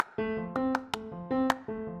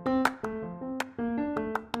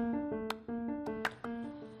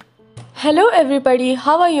Hello, everybody,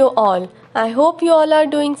 how are you all? I hope you all are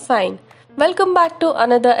doing fine. Welcome back to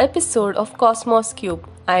another episode of Cosmos Cube.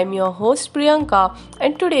 I am your host Priyanka,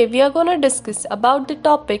 and today we are going to discuss about the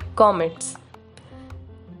topic comets.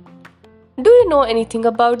 Do you know anything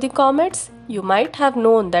about the comets? You might have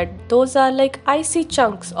known that those are like icy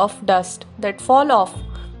chunks of dust that fall off,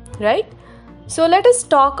 right? So let us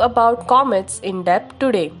talk about comets in depth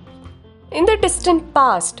today. In the distant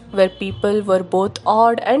past, where people were both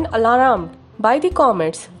awed and alarmed by the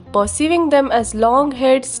comets, perceiving them as long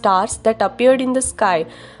haired stars that appeared in the sky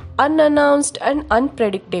unannounced and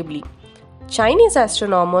unpredictably, Chinese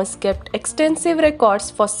astronomers kept extensive records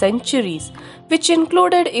for centuries, which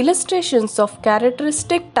included illustrations of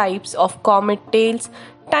characteristic types of comet tails,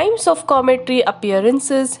 times of cometary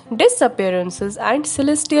appearances, disappearances, and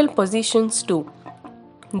celestial positions too.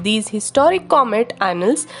 These historic comet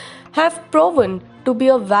annals have proven to be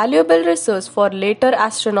a valuable resource for later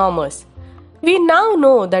astronomers. We now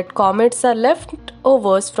know that comets are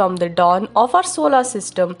leftovers from the dawn of our solar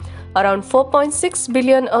system around 4.6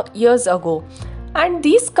 billion years ago, and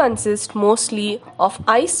these consist mostly of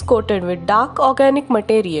ice coated with dark organic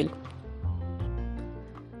material.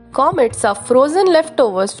 Comets are frozen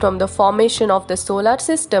leftovers from the formation of the solar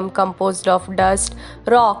system composed of dust,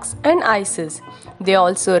 rocks, and ices. They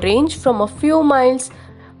also range from a few miles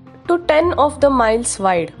to 10 of the miles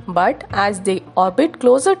wide, but as they orbit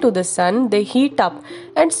closer to the sun, they heat up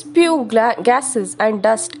and spew gases and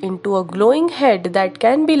dust into a glowing head that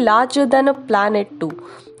can be larger than a planet too.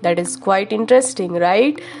 That is quite interesting,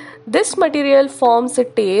 right? This material forms a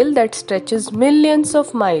tail that stretches millions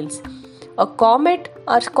of miles. A comet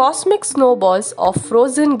are cosmic snowballs of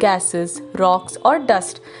frozen gases, rocks, or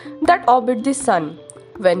dust that orbit the sun.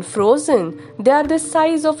 When frozen, they are the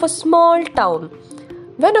size of a small town.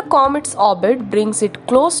 When a comet's orbit brings it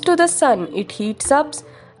close to the sun, it heats up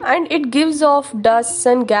and it gives off dust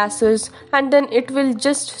and gases, and then it will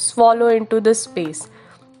just swallow into the space.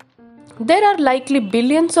 There are likely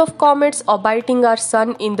billions of comets orbiting our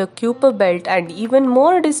sun in the Kuiper belt and even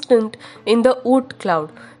more distant in the Oort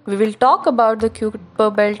cloud. We will talk about the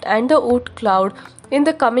Kuiper belt and the Oort cloud in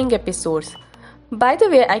the coming episodes. By the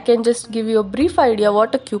way, I can just give you a brief idea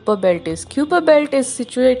what a Kuiper belt is. Kuiper belt is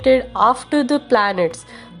situated after the planets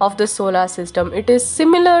of the solar system. It is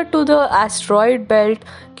similar to the asteroid belt.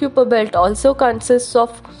 Kuiper belt also consists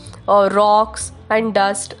of rocks and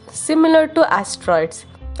dust similar to asteroids.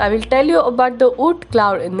 I will tell you about the Oort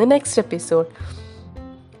cloud in the next episode.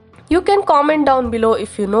 You can comment down below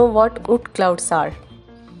if you know what Oort clouds are.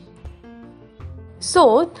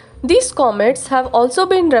 So, these comets have also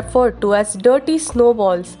been referred to as dirty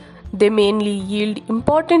snowballs. They mainly yield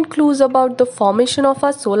important clues about the formation of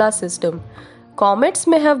our solar system. Comets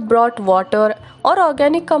may have brought water or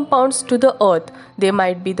organic compounds to the Earth. They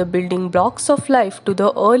might be the building blocks of life to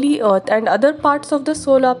the early Earth and other parts of the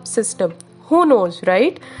solar system. Who knows,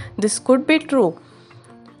 right? This could be true.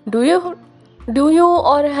 Do you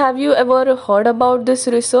or have you ever heard about this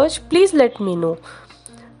research? Please let me know.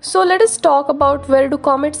 So let us talk about where do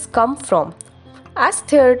comets come from. As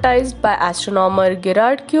theorized by astronomer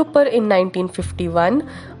Gerard Kuiper in 1951,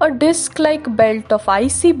 a disk-like belt of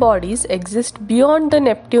icy bodies exists beyond the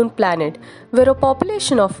Neptune planet, where a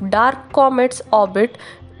population of dark comets orbit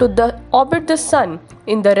the Sun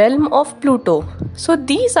in the realm of Pluto. So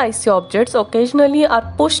these icy objects occasionally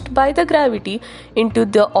are pushed by the gravity into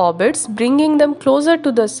the orbits, bringing them closer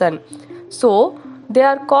to the Sun. So they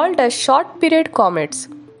are called as short-period comets.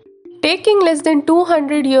 Taking less than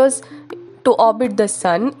 200 years to orbit the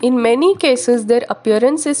sun, in many cases their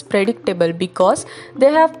appearance is predictable because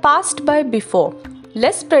they have passed by before.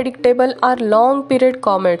 Less predictable are long-period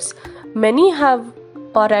comets. Many have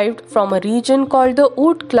arrived from a region called the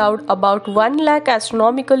Oort cloud, about 1 lakh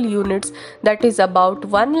astronomical units, that is about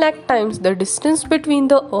 1 lakh times the distance between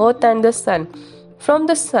the Earth and the Sun from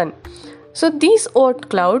the Sun. So these Oort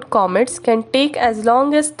cloud comets can take as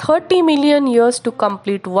long as 30 million years to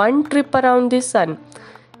complete one trip around the Sun.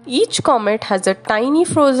 Each comet has a tiny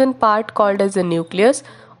frozen part called as a nucleus,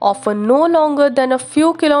 often no longer than a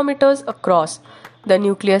few kilometers across. The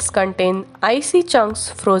nucleus contains icy chunks,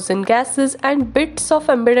 frozen gases, and bits of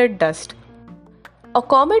embedded dust. A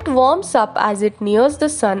comet warms up as it nears the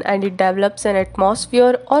Sun and it develops an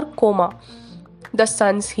atmosphere or coma. The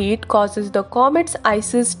sun's heat causes the comet's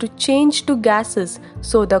ices to change to gases,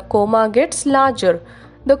 so the coma gets larger.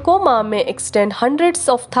 The coma may extend hundreds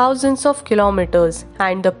of thousands of kilometers,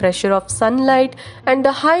 and the pressure of sunlight and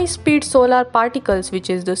the high-speed solar particles, which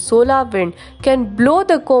is the solar wind, can blow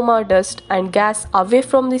the coma dust and gas away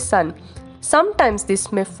from the sun. Sometimes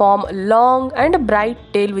this may form a long and a bright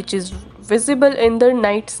tail which is visible in the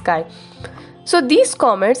night sky. So these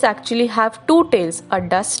comets actually have two tails, a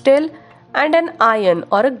dust tail and an iron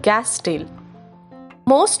or a gas tail.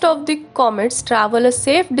 Most of the comets travel a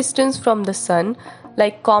safe distance from the sun.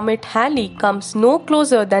 Like comet Halley comes no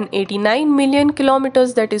closer than 89 million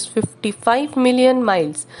kilometers, that is 55 million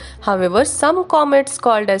miles. However, some comets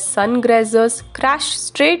called as sun grazers crash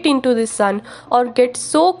straight into the sun or get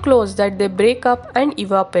so close that they break up and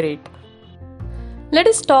evaporate. Let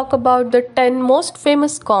us talk about the 10 most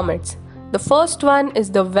famous comets. The first one is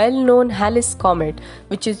the well-known Halley's Comet,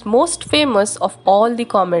 which is most famous of all the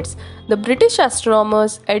comets. The British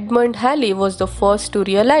astronomers Edmund Halley was the first to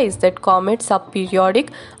realize that comets are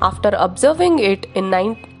periodic after observing it in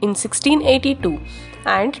 1682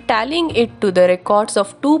 and tallying it to the records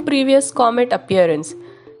of two previous comet appearances.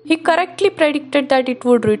 He correctly predicted that it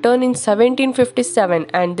would return in 1757,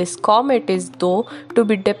 and this comet is though to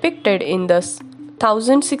be depicted in the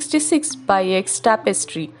 1066 by X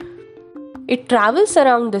tapestry. It travels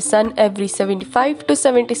around the sun every 75 to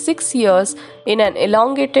 76 years in an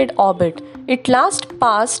elongated orbit. It last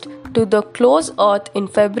passed to the close Earth in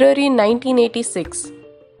February 1986.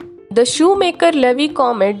 The Shoemaker-Levy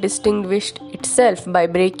comet distinguished itself by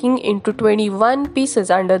breaking into 21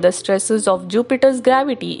 pieces under the stresses of Jupiter's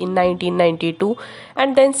gravity in 1992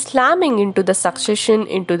 and then slamming into the succession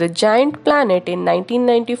into the giant planet in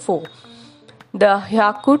 1994. The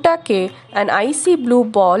Hyakutake, an icy blue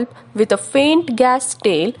ball with a faint gas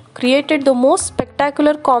tail, created the most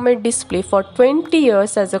spectacular comet display for 20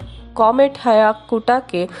 years as a comet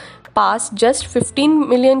Hyakutake passed just 15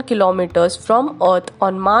 million kilometers from Earth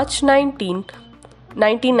on March 19,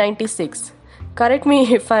 1996. Correct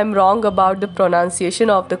me if I'm wrong about the pronunciation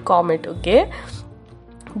of the comet, okay?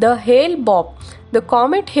 The Hale-Bopp. The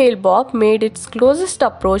comet Hale-Bopp made its closest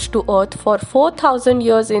approach to Earth for 4,000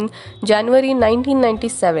 years in January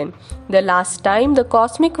 1997. The last time the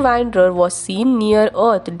cosmic wanderer was seen near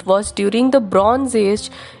Earth was during the Bronze Age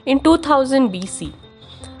in 2000 BC.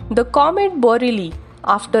 The comet Borrelly.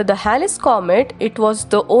 After the Halley's Comet, it was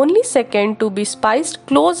the only second to be spied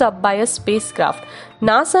close up by a spacecraft.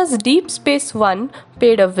 NASA's Deep Space One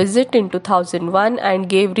paid a visit in 2001 and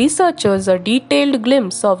gave researchers a detailed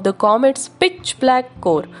glimpse of the comet's pitch-black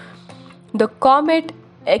core. The comet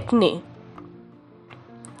Encke.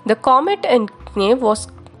 The comet Encke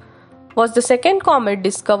was the second comet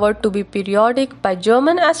discovered to be periodic by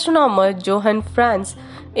German astronomer Johann Franz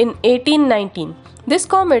in 1819. This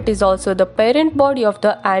comet is also the parent body of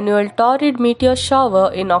the annual Taurid meteor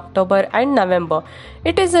shower in October and November.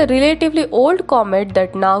 It is a relatively old comet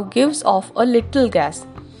that now gives off a little gas.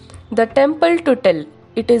 The Tempel-Tuttle.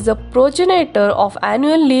 It is a progenitor of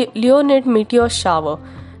annual Leonid meteor shower.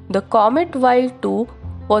 The comet Weil 2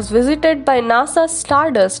 was visited by NASA's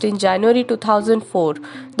Stardust in January 2004.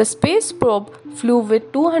 The space probe flew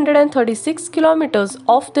with 236 kilometers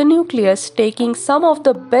off the nucleus, taking some of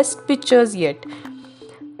the best pictures yet.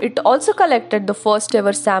 It also collected the first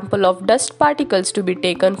ever sample of dust particles to be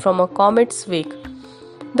taken from a comet's wake.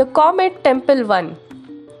 The comet Tempel-1.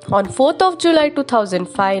 On 4th of July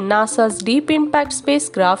 2005, NASA's Deep Impact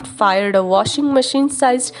spacecraft fired a washing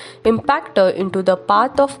machine-sized impactor into the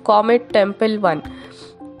path of comet Tempel-1.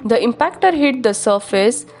 The impactor hit the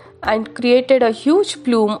surface and created a huge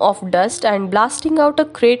plume of dust and blasting out a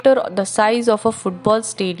crater the size of a football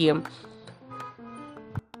stadium.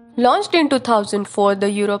 Launched in 2004,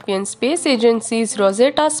 the European Space Agency's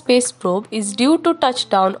Rosetta space probe is due to touch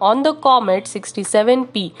down on the comet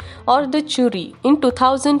 67P or the Chury in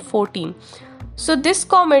 2014. So this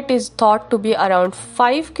comet is thought to be around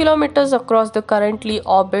 5 kilometers across the currently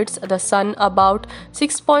orbits the Sun about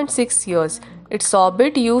 6.6 years. Its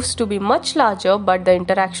orbit used to be much larger, but the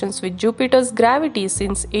interactions with Jupiter's gravity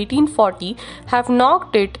since 1840 have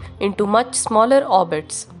knocked it into much smaller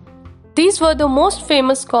orbits. These were the most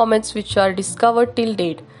famous comets which are discovered till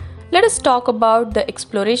date. Let us talk about the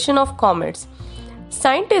exploration of comets.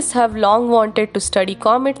 Scientists have long wanted to study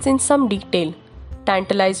comets in some detail,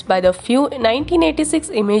 tantalized by the few 1986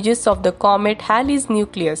 images of the comet Halley's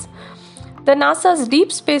nucleus. The NASA's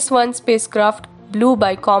Deep Space One spacecraft blew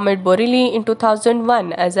by comet Borrelly in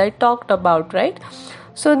 2001, as I talked about, right?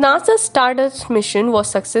 So NASA's Stardust mission was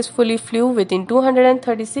successfully flew within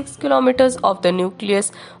 236 kilometers of the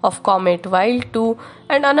nucleus of comet Weil 2,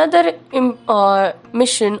 and another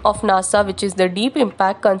mission of NASA, which is the Deep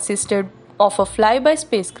Impact, consisted of a flyby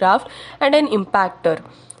spacecraft and an impactor.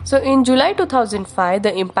 So in July 2005, the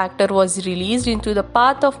impactor was released into the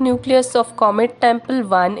path of nucleus of comet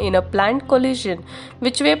Tempel-1 in a planned collision,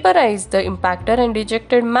 which vaporized the impactor and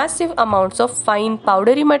ejected massive amounts of fine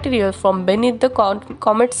powdery material from beneath the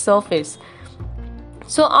comet's surface.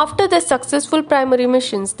 So, after the successful primary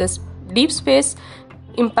missions, the Deep Space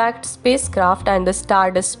Impact spacecraft and the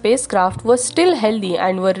Stardust spacecraft were still healthy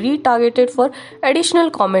and were retargeted for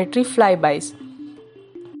additional cometary flybys.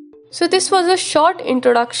 So, this was a short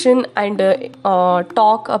introduction and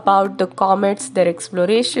talk about the comets, their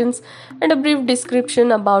explorations, and a brief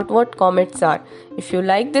description about what comets are. If you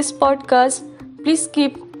like this podcast, please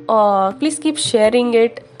keep sharing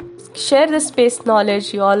it. Share the space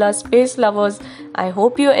knowledge. You all are space lovers. I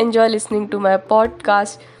hope you enjoy listening to my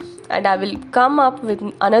podcast, and I will come up with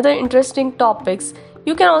another interesting topics.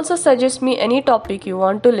 You can also suggest me any topic you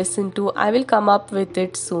want to listen to. I will come up with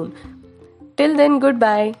it soon. Till then,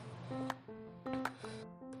 goodbye.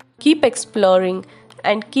 Keep exploring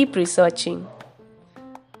and keep researching.